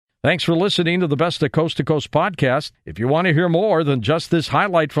Thanks for listening to the Best of Coast to Coast podcast. If you want to hear more than just this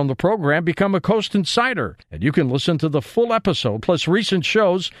highlight from the program, become a Coast Insider, and you can listen to the full episode, plus recent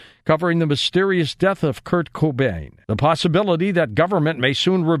shows covering the mysterious death of Kurt Cobain, the possibility that government may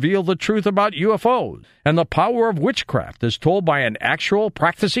soon reveal the truth about UFOs, and the power of witchcraft as told by an actual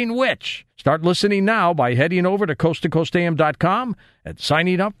practicing witch. Start listening now by heading over to coasttocoastam.com and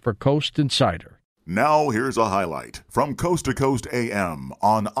signing up for Coast Insider. Now here's a highlight from Coast to Coast AM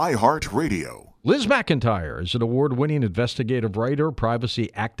on iHeartRadio. Liz McIntyre is an award-winning investigative writer,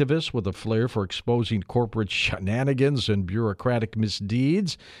 privacy activist with a flair for exposing corporate shenanigans and bureaucratic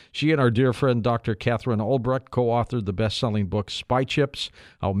misdeeds. She and our dear friend Dr. Catherine Albrecht co-authored the best-selling book Spy Chips,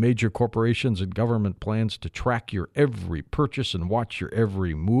 How Major Corporations and Government Plans to Track Your Every Purchase and Watch Your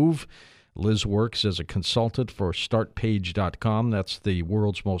Every Move. Liz works as a consultant for StartPage.com. That's the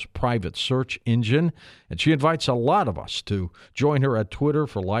world's most private search engine. And she invites a lot of us to join her at Twitter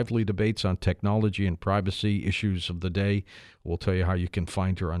for lively debates on technology and privacy issues of the day. We'll tell you how you can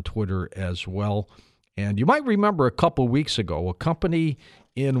find her on Twitter as well. And you might remember a couple weeks ago, a company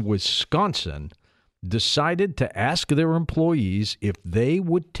in Wisconsin decided to ask their employees if they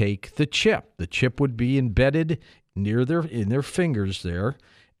would take the chip. The chip would be embedded in their fingers there,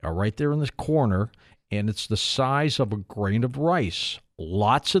 right there in the corner, and it's the size of a grain of rice.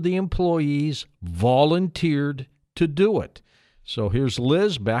 Lots of the employees volunteered to do it. So here's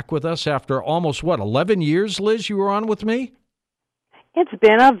Liz back with us after almost, 11 years, Liz, you were on with me? It's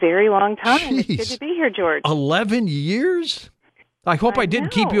been a very long time. Jeez. It's good to be here, George. 11 years? I hope I didn't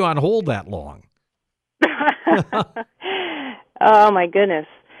keep you on hold that long. Oh, my goodness.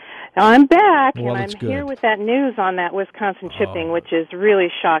 I'm back, well, and I'm good. here with that news on that Wisconsin chipping, which is really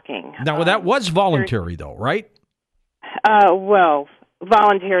shocking. Now, that was voluntary, though, right? Well,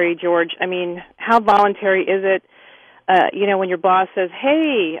 voluntary, George. I mean, how voluntary is it? When your boss says,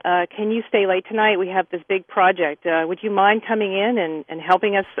 hey, can you stay late tonight? We have this big project. Would you mind coming in and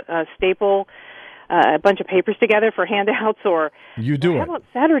helping us staple a bunch of papers together for handouts? Or you do how about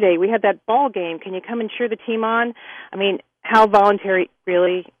Saturday? We have that ball game. Can you come and cheer the team on? I mean, how voluntary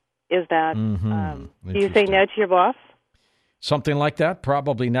really is that? Do you say no to your boss? Something like that?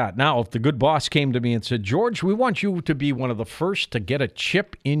 Probably not. Now, if the good boss came to me and said, George, we want you to be one of the first to get a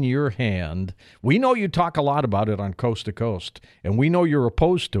chip in your hand. We know you talk a lot about it on Coast to Coast, and we know you're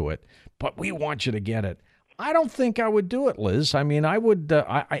opposed to it, but we want you to get it. I don't think I would do it, Liz. I mean, I would,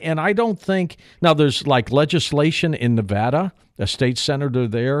 I don't think, now there's like legislation in Nevada. A state senator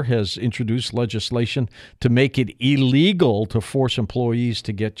there has introduced legislation to make it illegal to force employees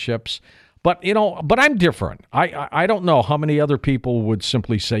to get chips. But, but I'm different. I don't know how many other people would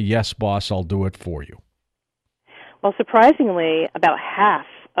simply say, yes, boss, I'll do it for you. Well, surprisingly, about half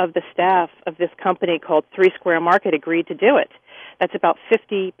of the staff of this company called Three Square Market agreed to do it. That's about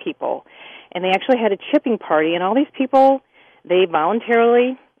 50 people. And they actually had a chipping party, and all these people, they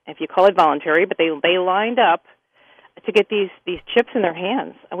voluntarily, if you call it voluntary, but they lined up to get these chips in their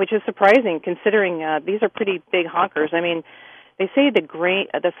hands, which is surprising considering these are pretty big honkers. I mean, they say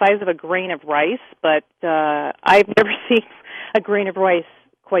the size of a grain of rice, but I've never seen a grain of rice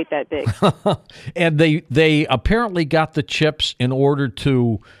quite that big. And they apparently got the chips in order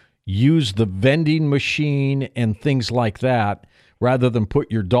to use the vending machine and things like that. Rather than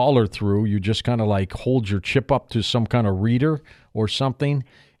put your dollar through, you just kind of like hold your chip up to some kind of reader or something.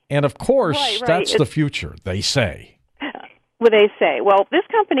 And, of course, right. That's the future, they say. Well, they say. Well, this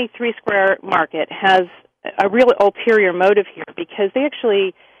company, Three Square Market, has a real ulterior motive here because they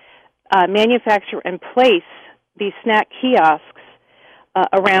actually manufacture and place these snack kiosks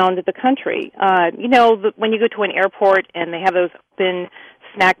around the country. When you go to an airport and they have those open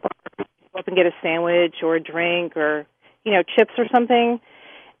snack bars, you go up and get a sandwich or a drink or chips or something,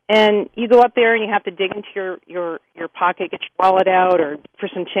 and you go up there and you have to dig into your pocket, get your wallet out, or for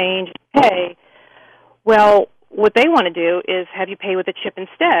some change, pay. Well, what they want to do is have you pay with a chip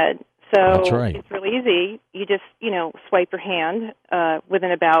instead. So that's right. It's really easy. You just, swipe your hand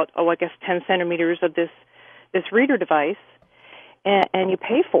within about, 10 centimeters of this reader device, and you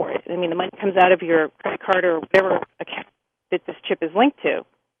pay for it. I mean, the money comes out of your credit card or whatever account that this chip is linked to.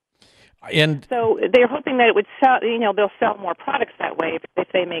 And so they're hoping that it would sell, they'll sell more products that way if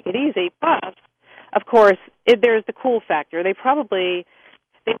they make it easy. But, of course, there's the cool factor. They want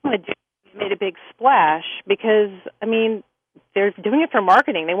to made a big splash because, I mean, they're doing it for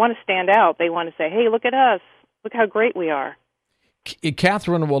marketing. They want to stand out. They want to say, hey, look at us. Look how great we are.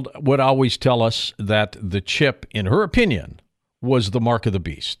 Catherine would always tell us that the chip, in her opinion, was the mark of the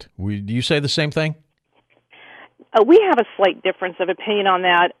beast. Do you say the same thing? We have a slight difference of opinion on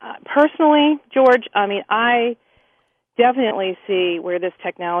that. Personally, George, I mean, I definitely see where this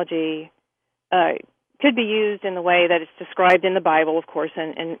technology could be used in the way that it's described in the Bible, of course,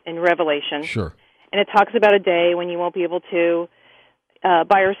 and in Revelation. Sure. And it talks about a day when you won't be able to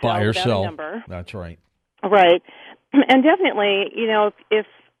buy or sell without a number. That's right. Right. And definitely, if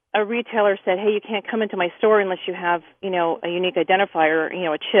a retailer said, hey, you can't come into my store unless you have, a unique identifier,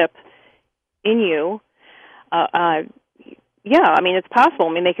 a chip in you, it's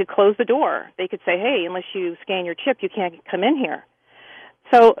possible. They could close the door. They could say, hey, unless you scan your chip, you can't come in here.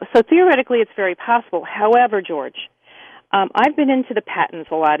 So theoretically, it's very possible. However, George, I've been into the patents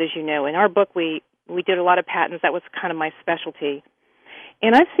a lot, as you know. In our book, we did a lot of patents. That was kind of my specialty.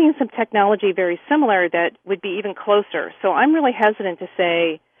 And I've seen some technology very similar that would be even closer. So I'm really hesitant to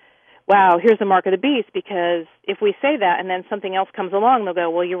say, wow, here's the mark of the beast, because if we say that and then something else comes along, they'll go,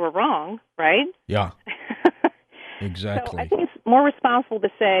 well, you were wrong, right? Yeah, exactly. So I think it's more responsible to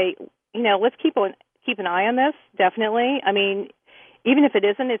say, let's keep an eye on this, definitely. Even if it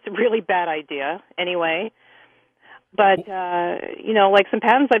isn't, it's a really bad idea anyway. But, like some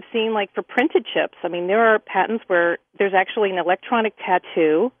patents I've seen, like for printed chips, there are patents where there's actually an electronic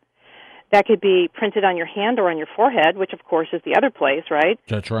tattoo that could be printed on your hand or on your forehead, which, of course, is the other place, right?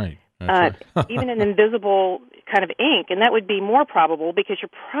 That's right. Even an invisible kind of ink, and that would be more probable because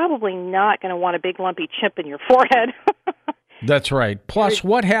you're probably not going to want a big lumpy chip in your forehead. That's right. Plus,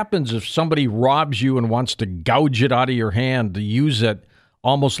 what happens if somebody robs you and wants to gouge it out of your hand to use it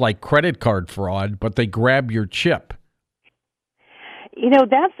almost like credit card fraud, but they grab your chip?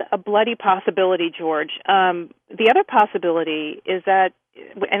 That's a bloody possibility, George. The other possibility is that,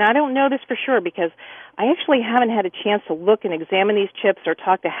 and I don't know this for sure because I actually haven't had a chance to look and examine these chips or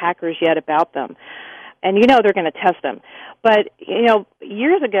talk to hackers yet about them. And they're going to test them. But,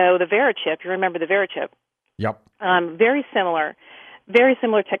 years ago, the VeriChip, you remember the VeriChip? Yep. Very similar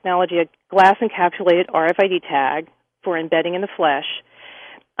technology, a glass-encapsulated RFID tag for embedding in the flesh.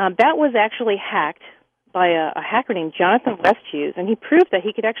 That was actually hacked by a hacker named Jonathan Westhuse, and he proved that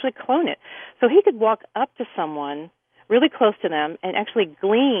he could actually clone it. So he could walk up to someone really close to them and actually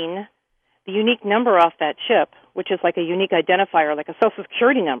glean the unique number off that chip, which is like a unique identifier, like a Social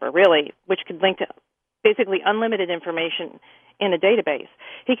Security number, really, which could link to basically unlimited information in a database.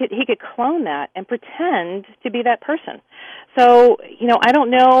 He could clone that and pretend to be that person. So, I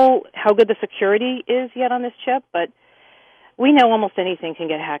don't know how good the security is yet on this chip, but we know almost anything can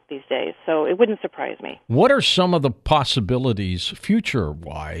get hacked these days, so it wouldn't surprise me. What are some of the possibilities,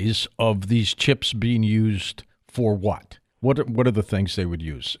 future-wise, of these chips being used for what? What are the things they would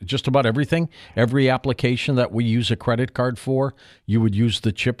use? Just about everything? Every application that we use a credit card for, you would use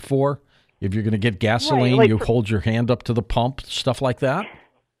the chip for? If you're going to get gasoline, right, you hold your hand up to the pump, stuff like that?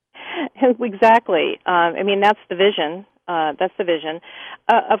 Exactly. That's the vision.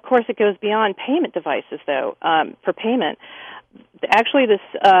 Of course, it goes beyond payment devices, though. For payment, actually, this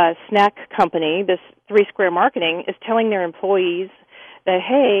snack company, this 3 Square Marketing, is telling their employees that,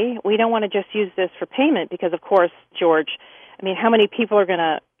 hey, we don't want to just use this for payment because, of course, George, how many people are going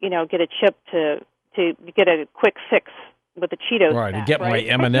to, get a chip to get a quick fix with the Cheetos right, snack, to get right?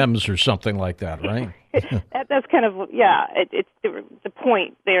 my M&Ms or something like that, right? That's kind of, it's the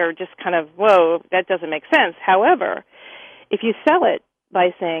point there, just kind of, whoa, that doesn't make sense. However, if you sell it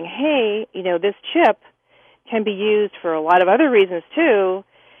by saying, hey, this chip can be used for a lot of other reasons too,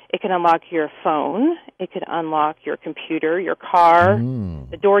 it can unlock your phone, it could unlock your computer, your car,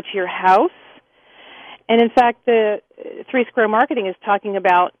 the door to your house. And in fact, the 3 Square Marketing is talking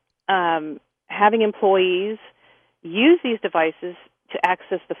about having employees use these devices to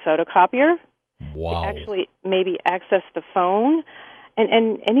access the photocopier, wow, to actually maybe access the phone,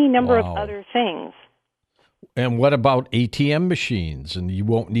 and any number of other things. And what about ATM machines? And you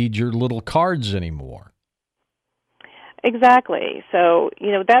won't need your little cards anymore. Exactly. So,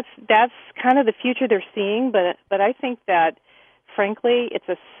 that's kind of the future they're seeing, but I think that, frankly, it's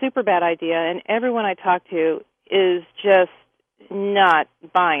a super bad idea, and everyone I talk to is just not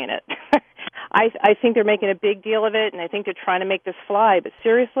buying it. I think they're making a big deal of it, and I think they're trying to make this fly. But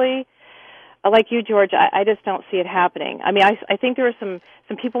seriously, like you, George, I just don't see it happening. I think there are some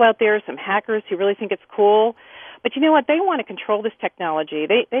people out there, some hackers who really think it's cool. But you know what? They want to control this technology.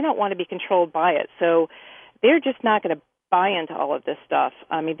 They don't want to be controlled by it. So they're just not going to buy into all of this stuff.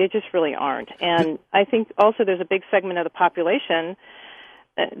 They just really aren't. And I think also there's a big segment of the population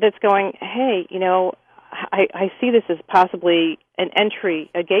that's going, hey, I see this as possibly an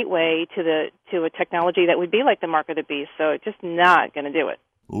entry, a gateway to a technology that would be like the mark of the beast. So it's just not going to do it.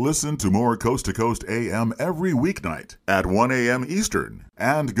 Listen to more Coast to Coast AM every weeknight at 1 a.m. Eastern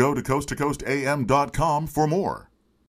and go to coasttocoastam.com for more.